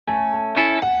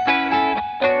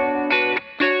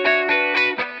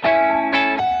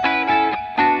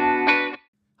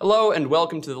Hello and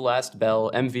welcome to The Last Bell,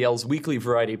 MVL's weekly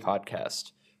variety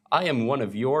podcast. I am one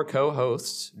of your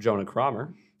co-hosts, Jonah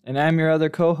Cromer. And I'm your other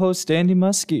co-host, Andy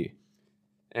Muskie.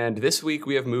 And this week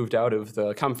we have moved out of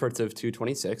the comforts of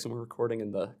 226 and we're recording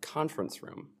in the conference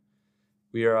room.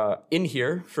 We are in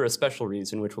here for a special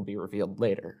reason, which will be revealed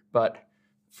later. But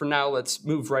for now, let's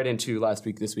move right into last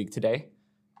week, this week, today.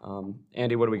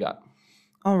 Andy, what do we got?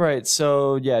 All right,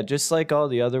 so yeah, just like all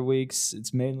the other weeks,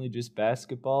 it's mainly just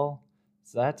basketball.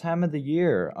 It's that time of the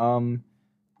year. On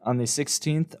the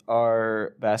 16th,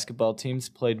 our basketball teams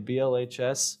played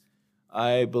BLHS.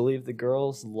 I believe the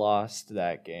girls lost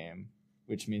that game,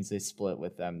 which means they split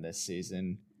with them this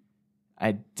season.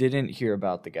 I didn't hear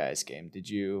about the guys' game. Did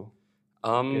you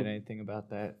get anything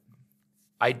about that?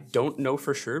 I don't know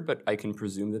for sure, but I can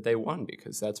presume that they won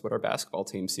because that's what our basketball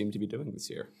team seemed to be doing this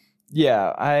year.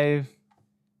 Yeah, I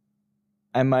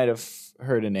might have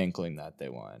heard an inkling that they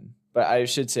won. But I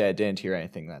should say I didn't hear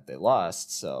anything that they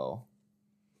lost, so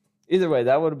either way,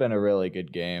 that would have been a really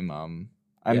good game.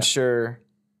 I'm sure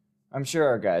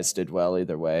our guys did well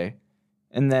either way.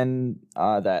 And then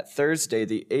that Thursday,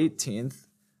 the 18th,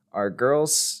 our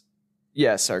girls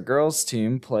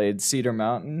team played Cedar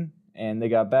Mountain, and they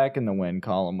got back in the win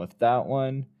column with that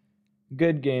one.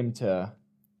 Good game to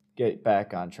get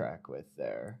back on track with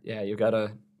there. Yeah, you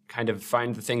gotta kind of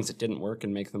find the things that didn't work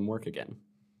and make them work again.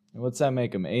 What's that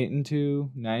make them? 8-2,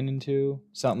 9-2,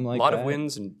 something like that? A lot of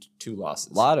wins and 2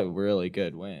 losses. A lot of really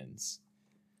good wins.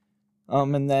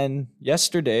 And then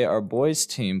yesterday, our boys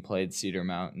team played Cedar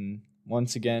Mountain.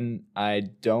 Once again, I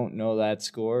don't know that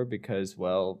score because,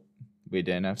 well, we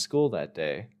didn't have school that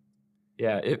day.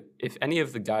 Yeah, if any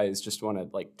of the guys just want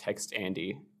to text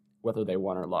Andy whether they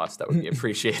won or lost, that would be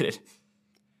appreciated.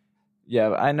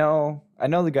 Yeah, I know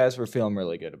the guys were feeling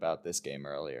really good about this game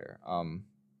earlier.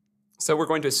 So we're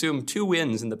going to assume 2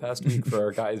 wins in the past week for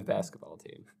our guys' basketball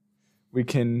team. We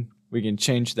can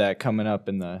change that coming up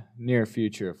in the near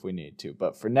future if we need to.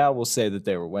 But for now, we'll say that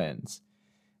they were wins.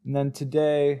 And then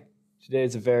today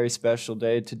is a very special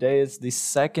day. Today is the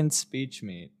second speech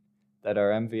meet that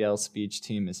our MVL speech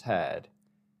team has had.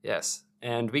 Yes,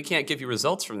 and we can't give you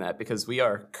results from that because we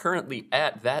are currently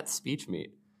at that speech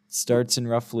meet. Starts in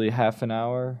roughly half an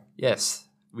hour. Yes.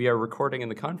 We are recording in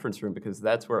the conference room because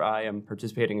that's where I am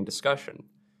participating in discussion.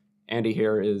 Andy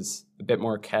here is a bit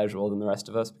more casual than the rest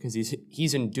of us because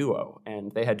he's in duo,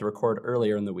 and they had to record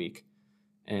earlier in the week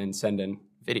and send in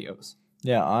videos.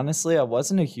 Yeah, honestly, I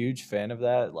wasn't a huge fan of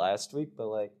that last week,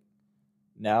 but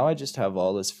now I just have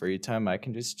all this free time. I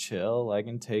can just chill. I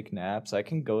can take naps. I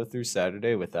can go through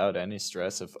Saturday without any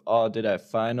stress of, did I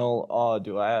final? What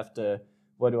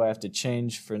do I have to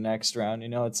change for next round?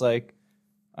 It's like,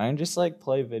 I can just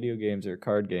play video games or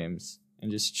card games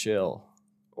and just chill.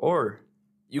 Or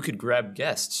you could grab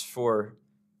guests for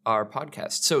our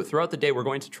podcast. So throughout the day, we're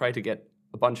going to try to get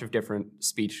a bunch of different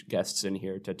speech guests in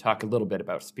here to talk a little bit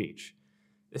about speech.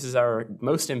 This is our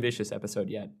most ambitious episode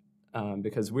yet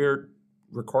because we're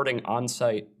recording on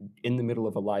site in the middle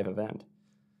of a live event.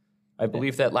 I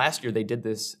believe that last year they did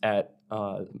this at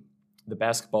the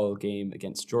basketball game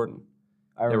against Jordan.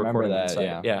 I remember that,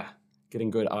 yeah. Yeah,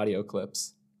 getting good audio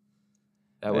clips.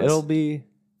 It'll be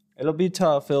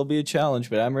tough. It'll be a challenge,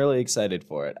 but I'm really excited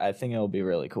for it. I think it'll be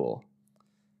really cool.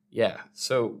 Yeah.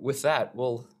 So with that,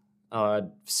 we'll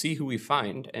see who we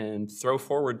find and throw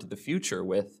forward to the future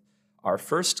with our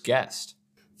first guest.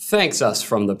 Thanks us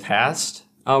from the past.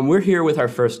 We're here with our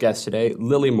first guest today,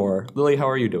 Lilli Moore. Lilli, how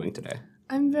are you doing today?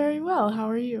 I'm very well. How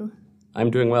are you?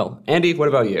 I'm doing well. Andy, what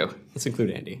about you? Let's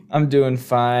include Andy. I'm doing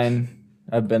fine.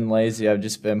 I've been lazy. I've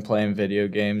just been playing video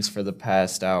games for the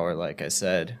past hour, like I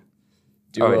said.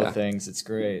 Things. It's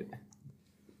great.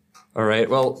 All right.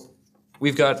 Well,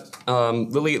 we've got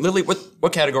Lilli. Lilli,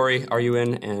 what category are you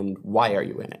in, and why are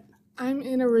you in it? I'm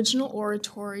in original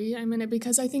oratory. I'm in it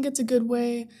because I think it's a good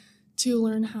way to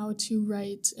learn how to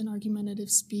write an argumentative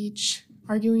speech.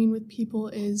 Arguing with people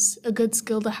is a good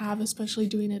skill to have, especially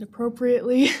doing it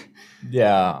appropriately.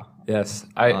 Yeah. Yes,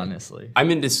 honestly.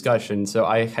 I'm in discussion, so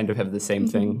I kind of have the same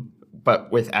thing,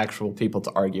 but with actual people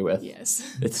to argue with.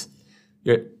 Yes.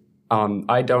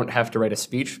 I don't have to write a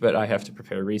speech, but I have to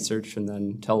prepare research and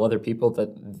then tell other people that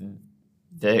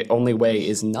the only way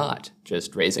is not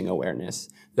just raising awareness.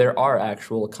 There are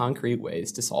actual concrete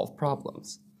ways to solve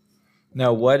problems.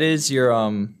 Now, what is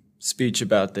your speech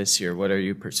about this year? What are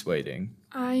you persuading?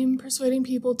 I'm persuading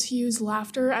people to use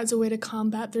laughter as a way to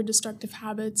combat their destructive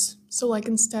habits. So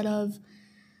instead of,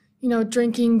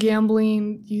 drinking,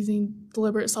 gambling, using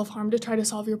deliberate self-harm to try to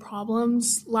solve your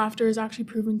problems, laughter is actually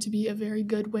proven to be a very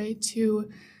good way to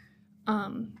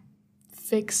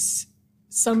fix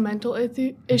some mental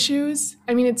issues.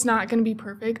 I mean, it's not going to be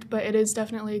perfect, but it is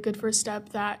definitely a good first step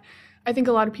that I think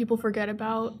a lot of people forget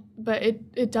about, but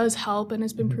it does help and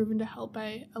has been proven to help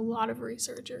by a lot of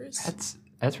researchers.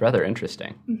 That's rather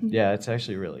interesting. Mm-hmm. Yeah, it's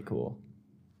actually really cool.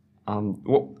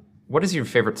 What is your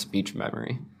favorite speech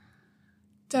memory?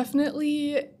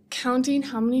 Definitely counting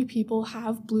how many people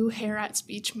have blue hair at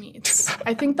speech meets.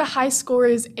 I think the high score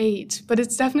is 8, but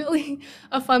it's definitely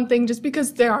a fun thing just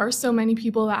because there are so many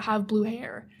people that have blue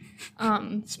hair.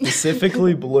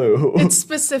 Specifically blue. It's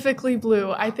specifically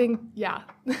blue. I think, yeah,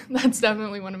 that's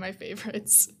definitely one of my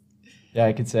favorites. Yeah,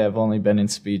 I could say I've only been in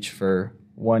speech for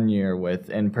 1 year with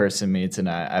in-person meets, and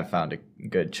I found a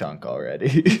good chunk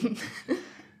already.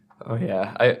 Oh,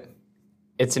 yeah.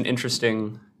 It's an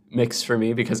interesting mix for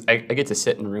me because I get to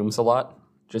sit in rooms a lot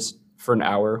just for an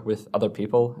hour with other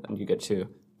people, and you get to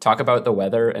talk about the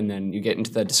weather, and then you get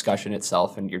into the discussion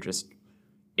itself, and you're just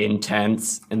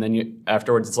intense, and then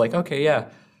afterwards it's like, okay, yeah,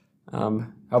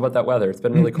 how about that weather? It's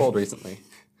been really cold recently.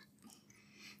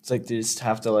 It's like they just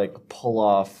have to like pull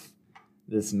off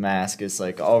this mask. It's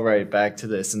like, all right, back to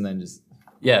this, and then just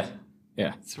Yeah.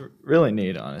 it's really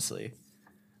neat, honestly.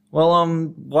 Well,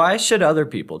 why should other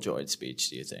people join speech,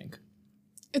 do you think?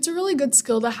 It's a really good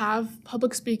skill to have.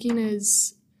 Public speaking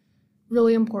is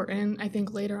really important, I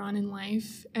think, later on in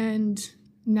life. And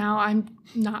now I'm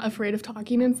not afraid of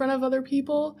talking in front of other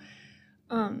people.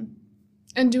 And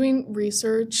doing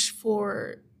research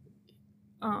for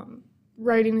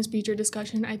writing a speech or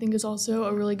discussion, I think, is also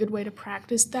a really good way to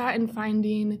practice that, and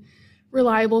finding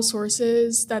reliable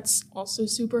sources. That's also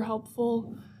super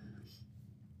helpful.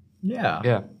 Yeah.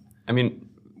 Yeah. I mean,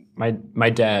 my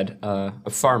dad, a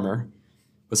farmer,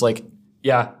 was like,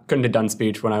 yeah, couldn't have done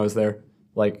speech when I was there.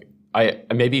 Like, I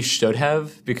maybe should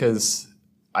have, because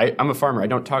I'm a farmer. I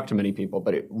don't talk to many people,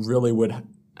 but it really would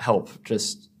help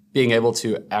just being able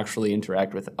to actually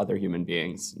interact with other human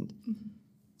beings and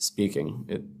speaking.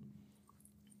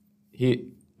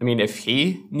 If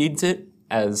he needs it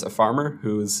as a farmer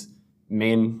whose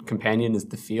main companion is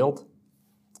the field,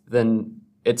 then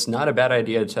it's not a bad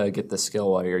idea to get the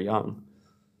skill while you're young.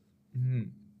 Mm-hmm.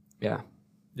 Yeah.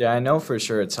 Yeah, I know for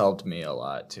sure it's helped me a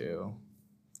lot too.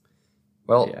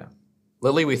 Well, Yeah.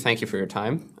 Lilli, we thank you for your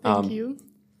time. Thank you.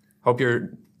 Hope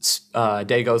your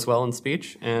day goes well in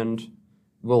speech, and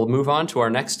we'll move on to our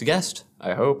next guest,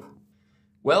 I hope.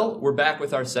 Well, we're back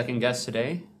with our second guest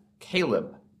today,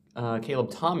 Caleb. Caleb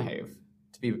Tomhave,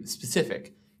 to be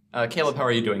specific. Caleb, how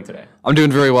are you doing today? I'm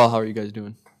doing very well. How are you guys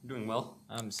doing? Doing well.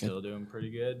 I'm still doing pretty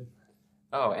good.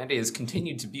 Oh, Andy has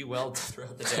continued to be well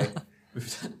throughout the day.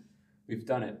 We've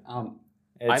done it.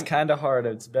 It's kind of hard.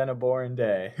 It's been a boring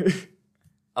day.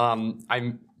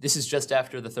 This is just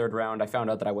after the third round. I found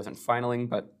out that I wasn't finaling,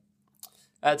 but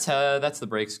that's the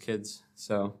breaks, kids.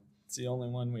 So It's the only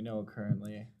one we know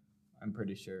currently, I'm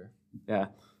pretty sure. yeah.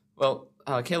 Well,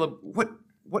 Caleb,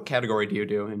 what category do you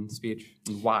do in speech,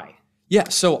 and why? Yeah,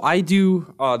 so I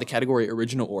do the category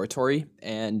original oratory,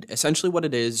 and essentially what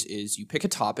it is you pick a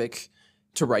topic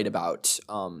to write about,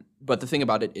 but the thing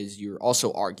about it is you're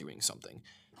also arguing something.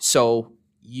 So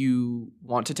you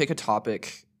want to take a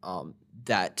topic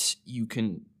that you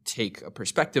can take a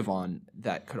perspective on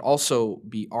that could also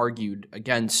be argued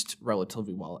against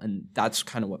relatively well, and that's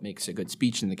kind of what makes a good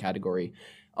speech in the category.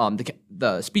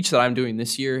 The speech that I'm doing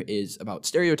this year is about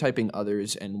stereotyping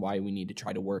others and why we need to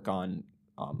try to work on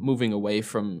moving away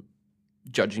from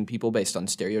judging people based on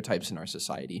stereotypes in our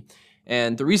society.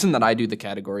 And the reason that I do the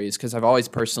category is because I've always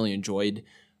personally enjoyed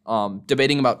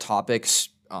debating about topics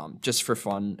just for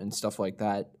fun and stuff like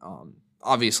that.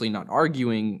 Obviously not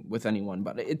arguing with anyone,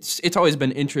 but it's always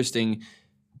been interesting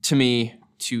to me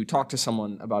to talk to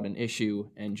someone about an issue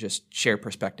and just share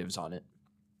perspectives on it.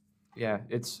 Yeah,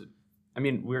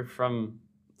 we're from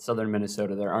southern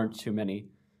Minnesota. There aren't too many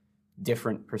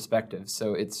different perspectives,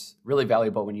 so it's really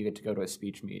valuable when you get to go to a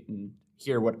speech meet and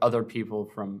hear what other people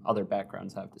from other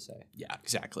backgrounds have to say. Yeah,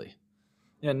 exactly.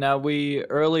 Yeah, now we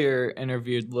earlier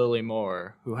interviewed Lilli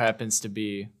Moore, who happens to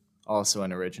be also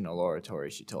an original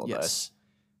oratory, she told us.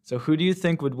 So who do you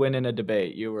think would win in a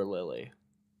debate, you or Lilli?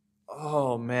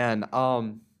 Oh, man.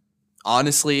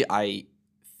 Honestly, I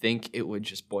think it would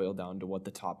just boil down to what the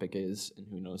topic is and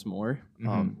who knows more.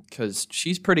 Because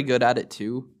she's pretty good at it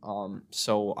too.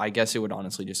 So I guess it would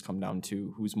honestly just come down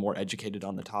to who's more educated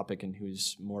on the topic and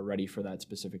who's more ready for that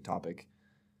specific topic.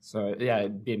 So yeah,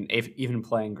 it'd be an even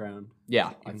playing ground.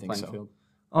 Yeah, I Even think playing so. field.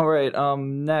 All right,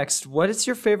 next, what is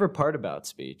your favorite part about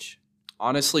speech?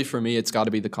 Honestly, for me, it's got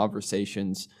to be the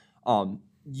conversations.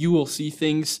 You will see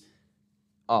things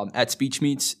at speech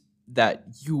meets that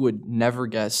you would never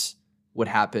guess would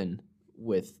happen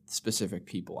with specific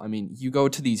people. I mean, you go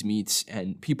to these meets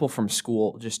and people from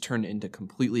school just turn into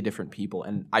completely different people.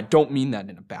 And I don't mean that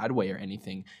in a bad way or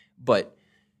anything, but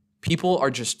people are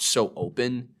just so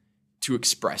open to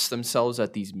express themselves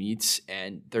at these meets,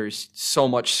 and there's so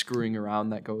much screwing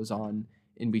around that goes on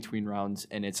in between rounds,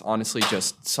 and it's honestly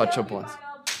just such a blessing.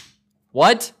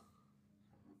 What?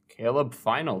 Caleb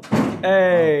final.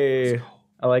 Hey.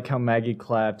 I like how Maggie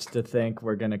clapped to think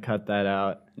we're going to cut that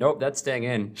out. Nope, that's staying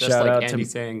in. Just Shout like out Andy to-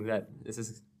 saying that this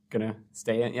is going to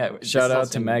stay in. Yeah. Shout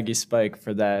out to Maggie Spike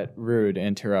for that rude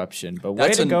interruption. But way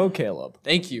That's to go, Caleb.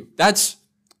 Thank you.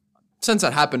 Since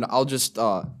that happened, I'll just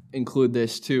include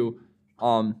this too.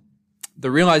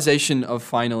 The realization of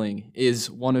finaling is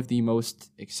one of the most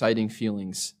exciting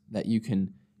feelings that you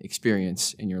can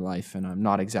experience in your life, and I'm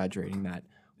not exaggerating that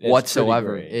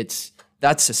whatsoever. pretty great.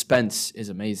 That suspense is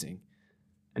amazing.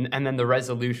 And then the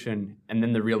resolution, and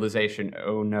then the realization,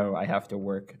 oh no, I have to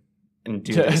work and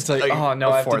do this. It's like, oh no,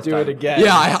 a I have to fourth do time. it again.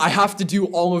 Yeah, I have to do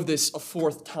all of this a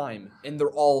fourth time, and they're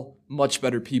all much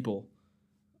better people.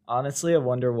 Honestly, I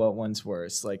wonder what one's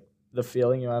worse. Like the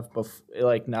feeling you have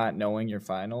like not knowing your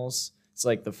finals. It's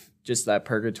like just that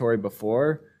purgatory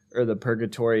before, or the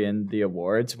purgatory in the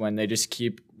awards when they just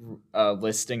keep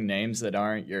listing names that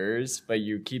aren't yours, but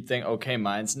you keep thinking, okay,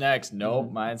 mine's next.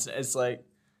 Nope, mine's. It's like,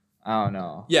 I don't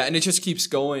know. Yeah, and it just keeps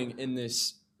going in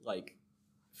this like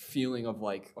feeling of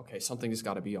like, okay, something's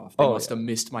got to be off. They must have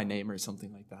missed my name or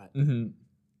something like that. Mm-hmm.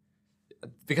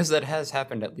 Because that has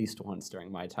happened at least once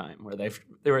during my time, where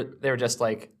they were just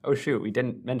like, oh shoot, we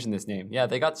didn't mention this name. Yeah,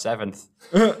 they got 7th.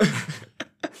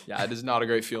 Yeah, it is not a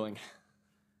great feeling.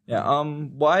 Yeah.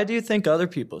 Why do you think other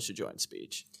people should join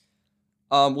speech?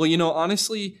 Well,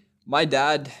 honestly, my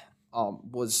dad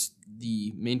was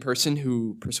the main person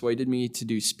who persuaded me to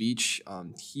do speech.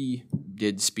 He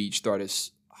did speech throughout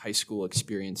his high school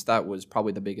experience. That was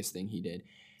probably the biggest thing he did.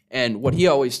 And what he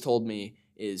always told me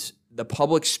is the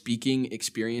public speaking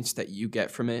experience that you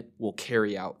get from it will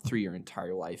carry out through your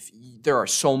entire life. There are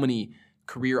so many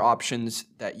career options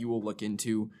that you will look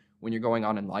into when you're going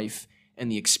on in life,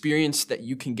 and the experience that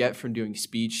you can get from doing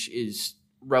speech is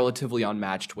relatively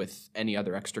unmatched with any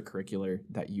other extracurricular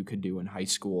that you could do in high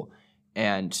school.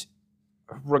 And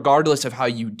regardless of how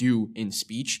you do in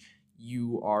speech,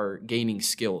 you are gaining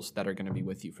skills that are going to be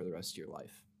with you for the rest of your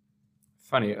life.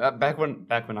 Funny, back when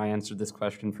I answered this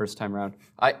question first time around,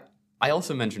 I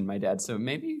also mentioned my dad. So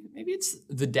maybe it's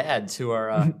the dads who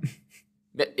are.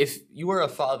 If you are a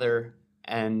father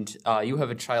and you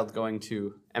have a child going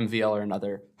to MVL or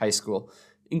another high school,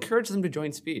 encourage them to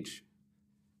join speech,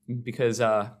 because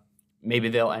maybe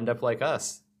they'll end up like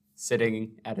us,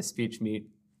 sitting at a speech meet,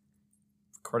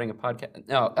 recording a podcast.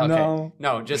 No, okay,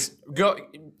 no, just go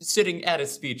sitting at a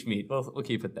speech meet. We'll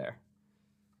keep it there.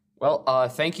 Well,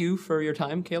 thank you for your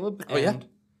time, Caleb. And,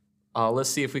 let's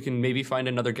see if we can maybe find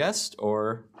another guest,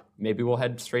 or maybe we'll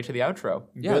head straight to the outro.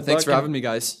 Yeah, thanks for having me,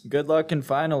 guys. Good luck in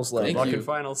finals, Lilli. Good luck in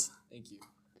finals. Thank you.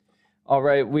 All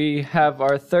right, we have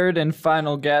our third and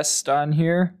final guest on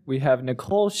here. We have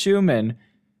Nicole Schumann.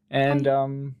 And,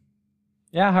 how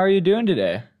are you doing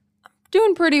today?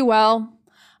 Doing pretty well.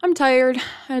 I'm tired.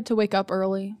 I had to wake up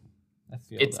early. I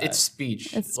feel It's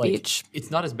speech. It's Like, speech.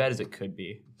 it's not as bad as it could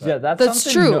be. Yeah, That's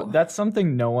something true. that's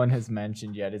something no one has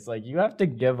mentioned yet. It's like you have to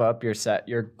give up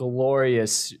your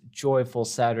glorious, joyful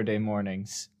Saturday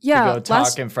mornings Yeah, to go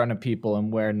talk in front of people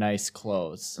and wear nice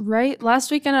clothes. Right? Last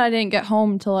weekend I didn't get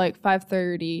home till like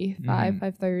 5:30,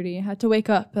 5:30. I had to wake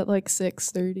up at like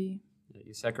 6:30.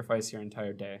 You sacrifice your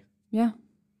entire day. Yeah.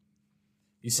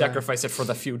 You sacrifice it for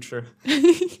the future.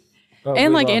 But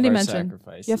And we like love Andy our mentioned,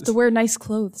 sacrifices. you have to wear nice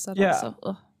clothes. That Yeah. also,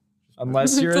 ugh.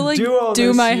 Unless you're To, a like, duo do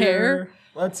this my year. hair.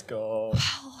 Let's go.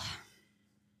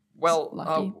 Well,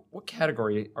 Lucky. what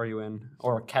category are you in?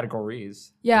 Or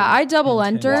categories? Yeah, I double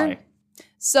enter. Why?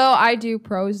 So I do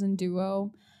pros and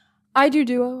duo. I do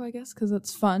duo, I guess, because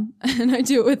it's fun. And I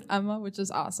do it with Emma, which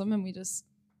is awesome. And we just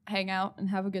hang out and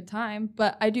have a good time.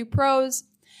 But I do pros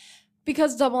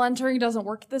because double entering doesn't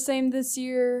work the same this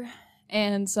year.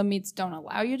 And some meets don't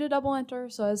allow you to double enter.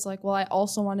 So I was like, well, I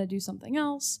also want to do something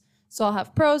else. So I'll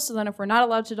have pros. So then if we're not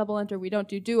allowed to double enter, we don't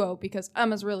do duo because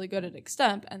Emma's really good at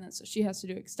extemp. And then so she has to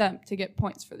do extemp to get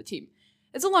points for the team.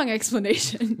 It's a long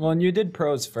explanation. Well, and you did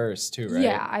pros first too, right?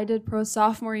 Yeah, I did pros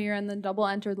sophomore year and then double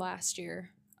entered last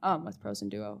year with pros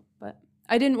and duo. But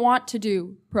I didn't want to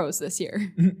do pros this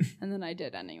year. And then I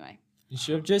did anyway. You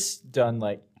should have just done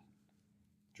like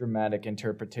dramatic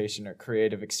interpretation or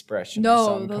creative expression. or No,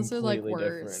 something those are like completely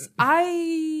words. different.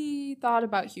 I thought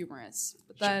about humorous,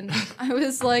 but then I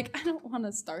was like, I don't want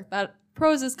to start that.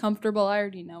 Prose is comfortable. I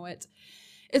already know it.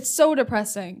 It's so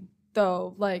depressing,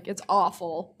 though. Like, it's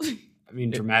awful. I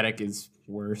mean, dramatic is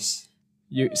worse.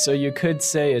 So you could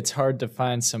say it's hard to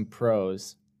find some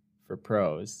pros for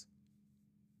pros.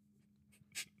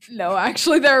 No,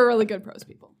 actually, there are really good prose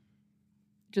people.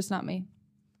 Just not me.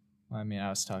 Well, I mean, I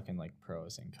was talking like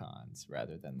pros and cons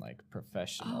rather than like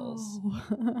professionals.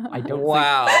 Oh. I don't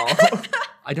Wow.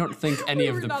 I don't think any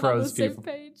of the pros people.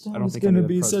 Page. I don't It's think going any to of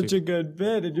the be pros such people- a good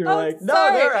bit, and you're Oh, like, no,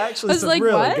 sorry. there are I actually was some like,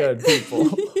 really what? good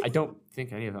people. I don't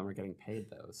think any of them are getting paid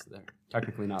though, so they're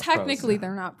technically not. Technically, pros.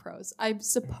 they're not pros. I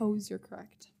suppose you're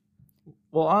correct.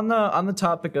 Well, on the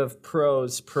topic of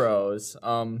pros,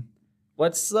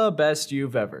 what's the best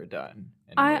you've ever done?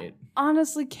 I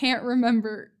honestly can't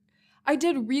remember. I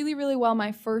did really, really well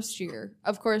my first year.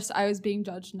 Of course, I was being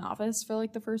judged novice for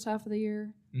like the first half of the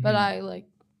year, but I like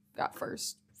got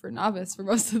first for novice for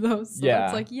most of those. So Yeah.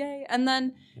 it's like yay. And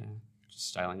then Just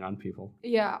styling on people.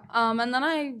 yeah, and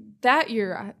then that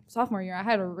year, sophomore year, I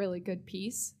had a really good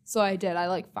piece. So I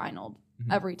like finaled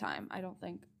every time. I don't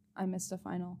think I missed a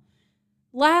final.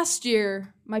 Last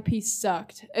year, my piece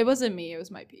sucked. It wasn't me, it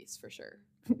was my piece for sure.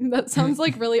 That sounds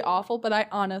like really awful, but I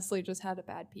honestly just had a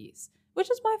bad piece, which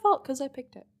is my fault because I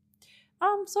picked it.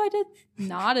 So I did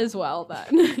not as well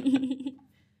then.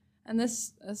 And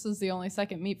this is the only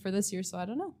second meet for this year, so I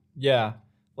don't know. Yeah,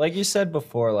 like you said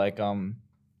before, like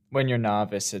when you're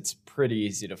novice, it's pretty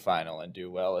easy to final and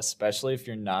do well, especially if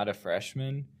you're not a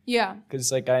freshman. Yeah.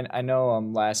 Because like I know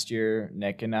last year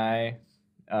Nick and I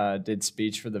did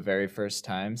speech for the very first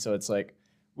time, so it's like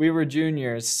we were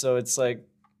juniors, so it's like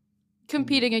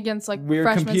Competing against like we're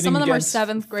freshmen. competing Some of them are against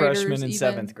seventh graders. freshmen and even.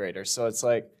 seventh graders. So it's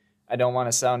like I don't want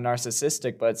to sound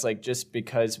narcissistic, but it's like just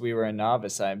because we were a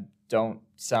novice, I don't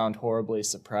sound horribly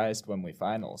surprised when we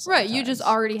final. Right, you just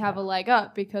sometimes. already have a leg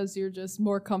up because you're just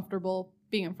more comfortable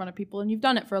being in front of people and you've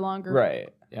done it for longer. Right.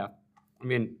 Yeah, I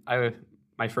mean,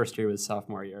 my first year was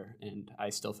sophomore year, and I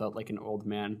still felt like an old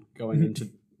man going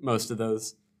into most of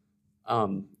those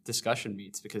discussion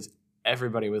meets because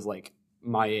everybody was like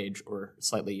my age or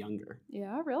slightly younger,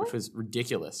 Yeah, really? which was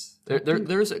ridiculous.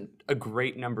 There's a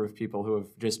great number of people who have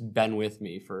just been with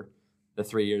me for the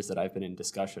 3 years that I've been in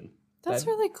discussion. That's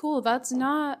really cool. That's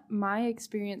not my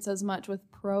experience as much with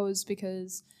pros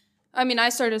because, I mean, I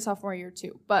started sophomore year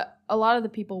too, but a lot of the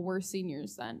people were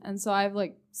seniors then. And so I've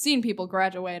like seen people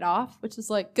graduate off, which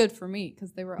is like good for me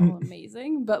because they were all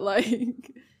amazing. But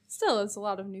like, still, it's a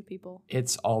lot of new people.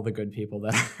 It's all the good people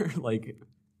that are like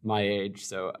my age,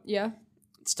 so Yeah.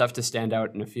 it's tough to stand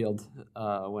out in a field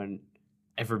when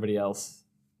everybody else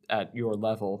at your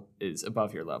level is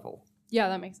above your level. Yeah,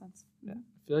 that makes sense. I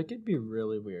feel like it'd be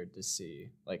really weird to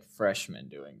see like freshmen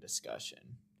doing discussion.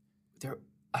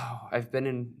 I've been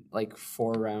in like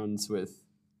 4 rounds with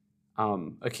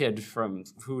a kid from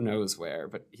who knows where,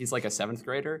 but he's like a 7th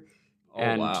grader.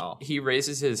 And wow. he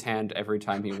raises his hand every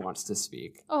time he wants to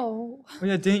speak. Oh. Oh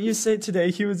yeah, didn't you say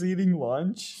today he was eating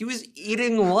lunch? He was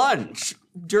eating lunch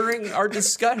during our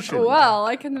discussion. Well,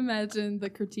 I can imagine the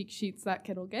critique sheets that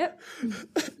kid will get.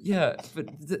 Yeah, but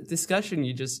the discussion,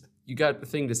 you got the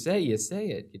thing to say, you say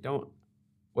it. You don't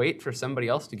wait for somebody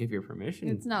else to give you permission.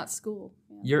 It's not school.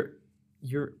 Yeah.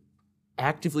 You're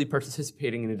actively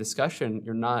participating in a discussion.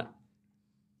 You're not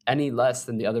any less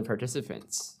than the other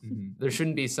participants. There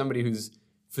shouldn't be somebody who's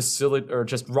or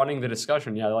just running the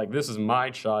discussion. Yeah, like, this is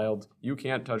my child. You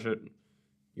can't touch it.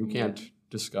 You can't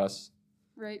discuss.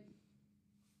 Right.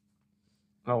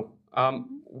 Oh,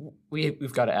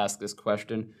 we've got to ask this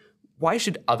question. Why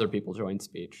should other people join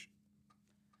speech?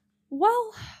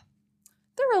 Well,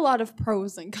 there are a lot of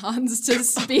pros and cons to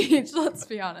speech, let's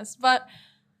be honest. But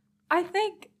I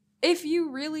think if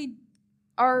you really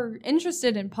are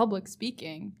interested in public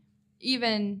speaking,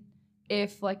 even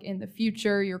if like in the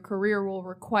future your career will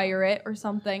require it or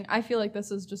something, I feel like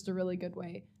this is just a really good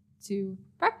way to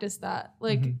practice that.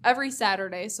 Like every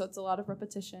Saturday, so it's a lot of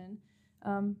repetition.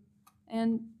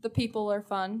 And the people are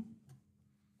fun.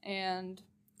 And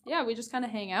yeah, we just kind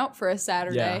of hang out for a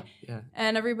Saturday. Yeah.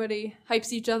 And everybody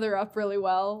hypes each other up really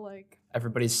well. Like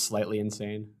Everybody's slightly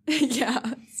insane. yeah,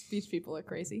 speech people are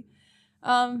crazy.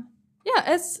 Yeah,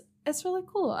 it's really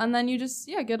cool. And then you just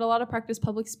get a lot of practice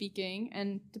public speaking,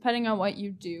 and depending on what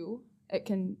you do,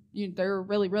 there are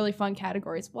really, really fun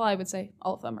categories. Well, I would say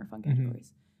all of them are fun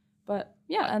categories. But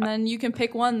yeah, and then you can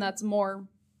pick one that's more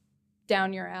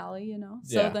down your alley, you know.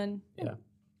 So then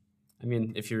I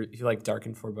mean, if you like dark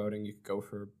and foreboding, you could go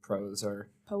for prose or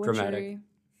poetry. dramatic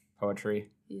poetry.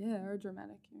 Yeah, or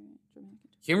dramatic.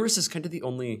 Humorous is kind of the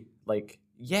only happy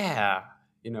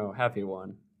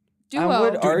one. Duo. I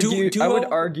would argue. duo? I would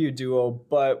argue duo,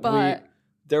 but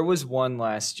there was one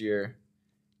last year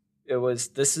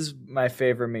This is my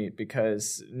favorite meet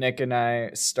because Nick and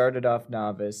I started off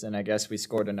novice, and I guess we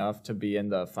scored enough to be in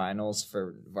the finals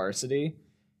for varsity.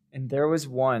 And there was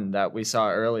one that we saw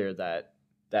earlier that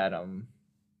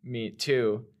meet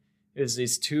too. It was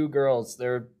these two girls.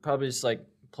 They're probably just like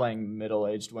playing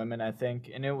middle-aged women, I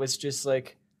think. And it was just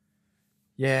like,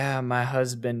 yeah, my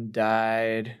husband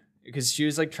died. Because she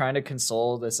was like trying to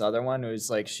console this other one who was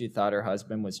like, she thought her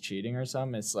husband was cheating or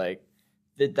something. It's like,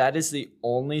 that is the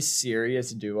only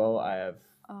serious duo I have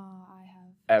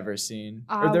ever seen.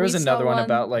 Or there was another one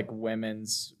about like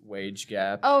women's wage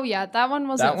gap. Oh yeah, that one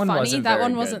wasn't funny. Wasn't that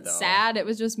one good, wasn't though. sad. It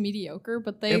was just mediocre,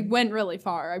 but they went really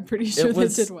far. I'm pretty sure they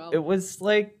did well. It was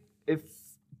like if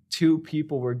two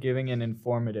people were giving an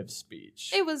informative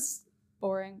speech. It was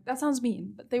boring. That sounds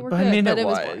mean, but they were But good. I mean, but it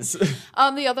was was.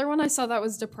 boring. The other one I saw that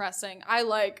was depressing. I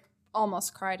like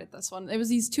almost cried at this one. It was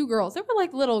these two girls. They were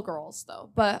like little girls though,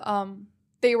 but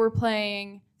they were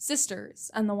playing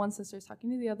sisters, and the one sister's talking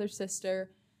to the other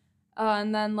sister.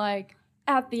 And then, like,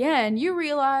 at the end, you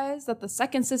realize that the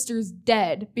second sister's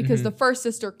dead because the first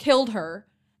sister killed her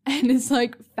and is,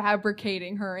 like,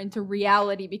 fabricating her into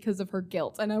reality because of her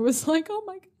guilt. And I was like, oh,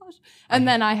 my gosh. And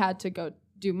then I had to go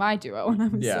do my duo, and I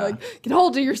was like, get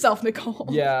hold of yourself, Nicole.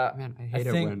 Yeah. Man, I hate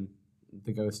it when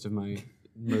the ghost of my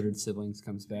murdered siblings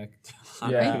comes back.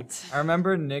 Yeah. Right? I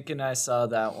remember Nick and I saw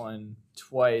that one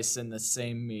twice in the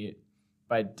same meet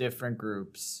by different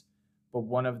groups, but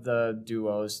one of the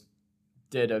duos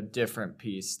did a different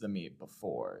piece the meet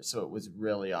before, so it was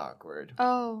really awkward.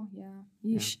 Oh, yeah.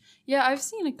 Yeesh. Yeah, I've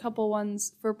seen a couple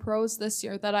ones for pros this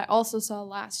year that I also saw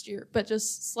last year, but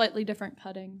just slightly different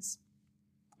cuttings.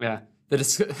 Yeah,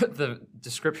 the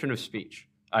description of speech.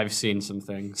 I've seen some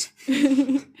things.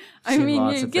 I mean,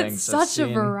 you get such a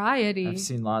variety. I've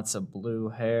seen lots of blue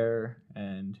hair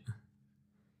and...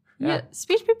 Yeah,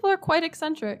 speech people are quite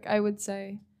eccentric, I would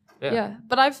say. Yeah,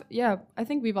 but I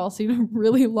think we've all seen a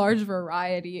really large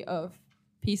variety of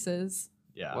pieces.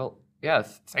 Yeah. Well, yeah,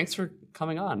 thanks for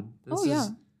coming on.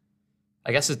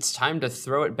 I guess it's time to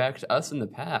throw it back to us in the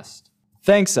past.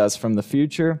 Thanks, us from the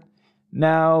future.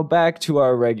 Now, back to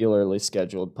our regularly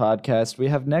scheduled podcast. We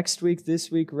have Next Week,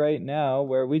 This Week, Right Now,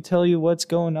 where we tell you what's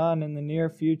going on in the near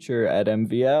future at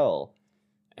MVL.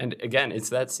 And again, it's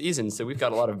that season, so we've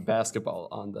got a lot of basketball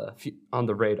on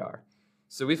the radar.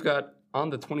 So we've got on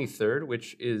the 23rd,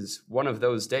 which is one of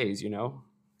those days,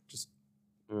 just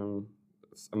a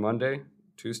Monday,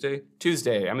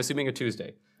 Tuesday. I'm assuming a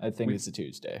Tuesday. I think it's a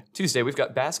Tuesday. Tuesday, we've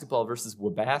got basketball versus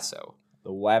Wabasso.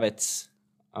 The Wabbits.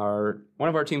 One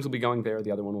of our teams will be going there.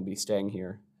 The other one will be staying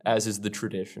here, as is the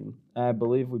tradition. I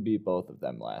believe we beat both of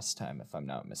them last time, if I'm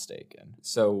not mistaken.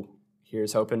 So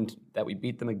here's hoping that we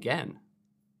beat them again.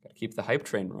 Got to keep the hype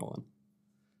train rolling.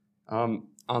 On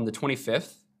the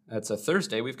 25th, that's a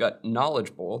Thursday, we've got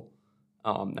Knowledge Bowl.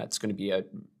 That's going to be I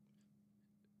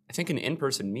think an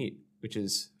in-person meet, which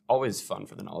is always fun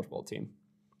for the Knowledge Bowl team.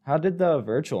 How did the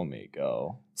virtual meet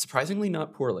go? Surprisingly,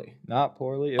 not poorly. Not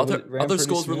poorly? Other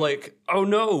schools were like, oh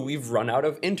no, we've run out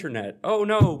of internet. Oh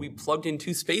no, we plugged in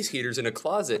 2 space heaters in a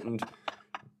closet and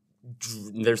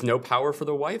there's no power for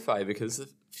the Wi-Fi because the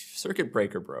circuit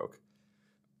breaker broke.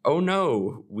 Oh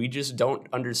no, we just don't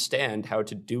understand how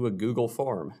to do a Google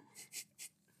form.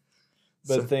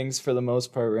 But things for the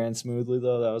most part ran smoothly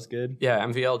though, that was good. Yeah,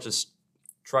 MVL just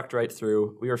trucked right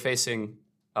through. We were facing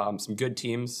some good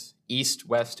teams, East,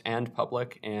 West, and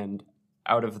Public, and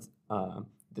out of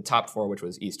the top 4, which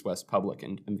was East, West, Public,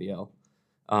 and MVL,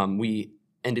 we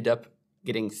ended up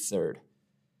getting 3rd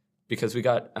because we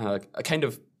got a kind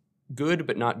of good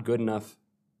but not good enough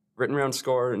written round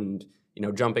score and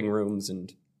jumping rooms,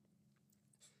 and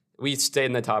we stayed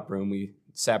in the top room. We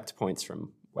sapped points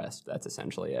from West. That's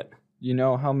essentially it. You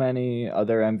know how many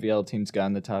other MVL teams got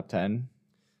in the top 10?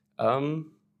 I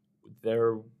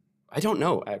don't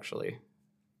know, actually.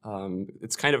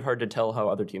 It's kind of hard to tell how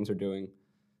other teams are doing.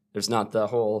 There's not the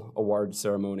whole award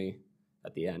ceremony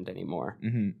at the end anymore.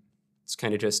 Mm-hmm. It's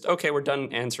kind of just, okay, we're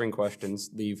done answering questions,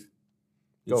 leave.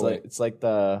 It's like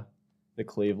the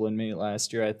Cleveland meet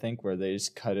last year, I think, where they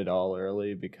just cut it all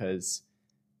early because,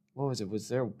 what was it? Was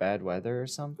there bad weather or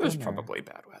something? It was probably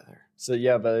bad weather. So,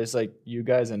 yeah, but it's like you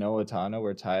guys and Owatonna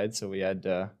were tied, so we had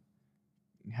to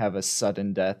have a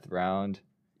sudden death round.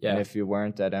 Yeah. And if you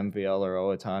weren't at MVL or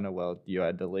Owatonna, well, you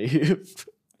had to leave.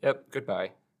 Yep,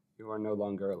 goodbye. You are no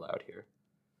longer allowed here.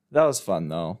 That was fun,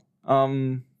 though.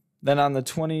 Then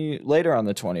later on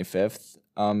the 25th,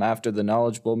 after the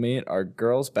Knowledge Bowl meet, our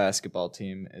girls basketball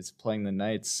team is playing the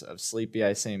Knights of Sleepy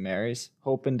Eye St. Mary's,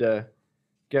 hoping to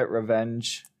get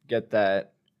revenge, get the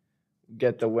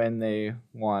win they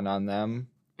want on them.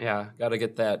 Yeah, gotta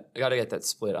get that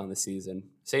split on the season.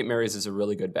 St. Mary's is a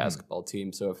really good basketball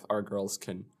team, so if our girls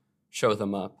can show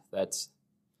them up,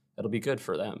 that'll be good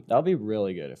for them. That'll be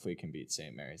really good if we can beat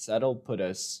St. Mary's. That'll put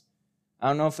us, I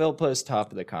don't know if it'll put us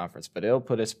top of the conference, but it'll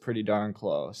put us pretty darn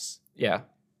close. Yeah.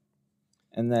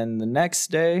 And then the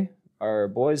next day, our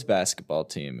boys basketball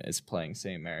team is playing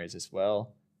St. Mary's as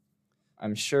well.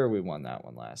 I'm sure we won that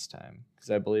one last time because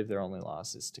I believe their only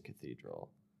loss is to Cathedral,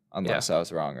 unless I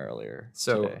was wrong earlier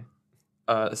today.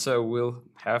 So we'll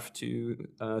have to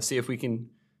see if we can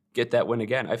get that win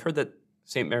again. I've heard that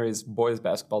St. Mary's boys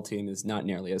basketball team is not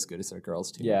nearly as good as their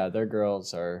girls team. Yeah, their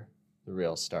girls are the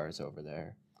real stars over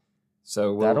there.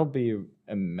 So that'll be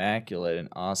immaculate and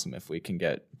awesome if we can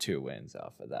get 2 wins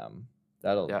off of them.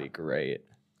 That'll be great.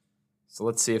 So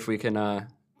let's see if we can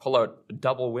pull out a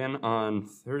double win on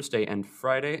Thursday and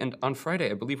Friday. And on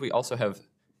Friday, I believe we also have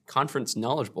Conference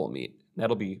Knowledge Bowl meet.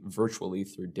 That'll be virtually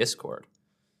through Discord.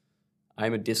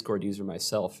 I'm a Discord user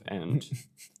myself, and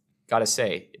gotta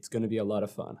say, it's going to be a lot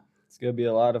of fun. It's going to be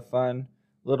a lot of fun.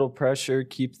 Little pressure.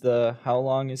 How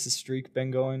long has the streak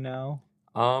been going now?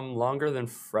 Longer than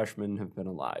freshmen have been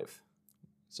alive.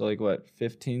 So like what,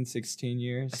 15, 16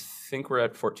 years? I think we're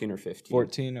at 14 or 15.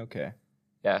 14, okay.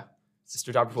 Yeah.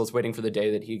 Mr. Dobberpool's waiting for the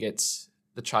day that he gets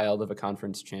the child of a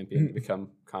conference champion to become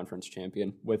conference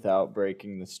champion. Without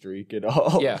breaking the streak at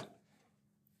all. Yeah.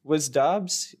 Was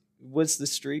the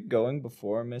streak going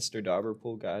before Mr.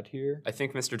 Dobberpool got here? I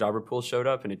think Mr. Dobberpool showed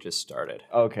up and it just started.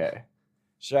 Okay.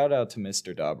 Shout out to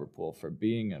Mr. Dobberpool for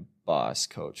being a boss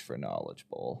coach for Knowledge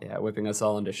Bowl. Yeah, whipping us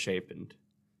all into shape and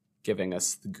giving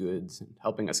us the goods and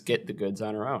helping us get the goods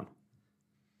on our own.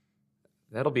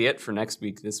 That'll be it for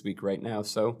this week right now.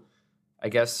 So I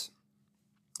guess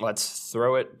let's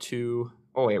throw it to...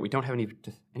 Oh, wait, we don't have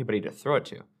anybody to throw it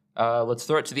to. Let's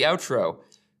throw it to the outro.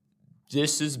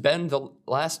 This has been The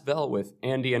Last Bell with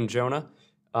Andy and Jonah.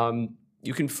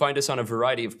 You can find us on a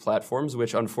variety of platforms,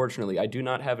 which unfortunately I do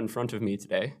not have in front of me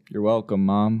today. You're welcome,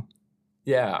 Mom.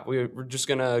 Yeah, we're just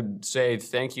going to say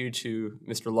thank you to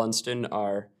Mr. Lunston,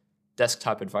 our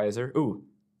desktop advisor. Ooh,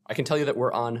 I can tell you that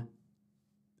we're on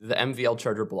the MVL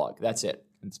Charter blog. That's it.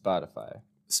 And Spotify.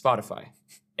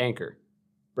 Anchor.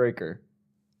 Breaker.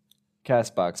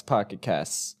 Castbox, Pocket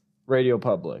Casts, Radio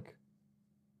Public.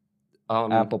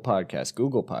 Apple Podcasts,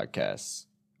 Google Podcasts.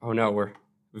 Oh no,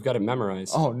 we've got it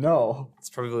memorized. Oh no. It's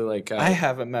probably like... I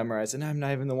have it memorized and I'm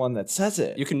not even the one that says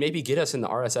it. You can maybe get us in the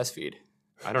RSS feed.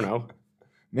 I don't know.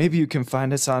 Maybe you can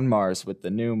find us on Mars with the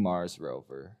new Mars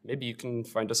rover. Maybe you can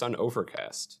find us on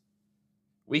Overcast.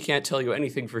 We can't tell you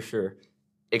anything for sure,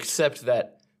 except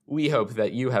that we hope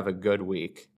that you have a good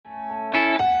week.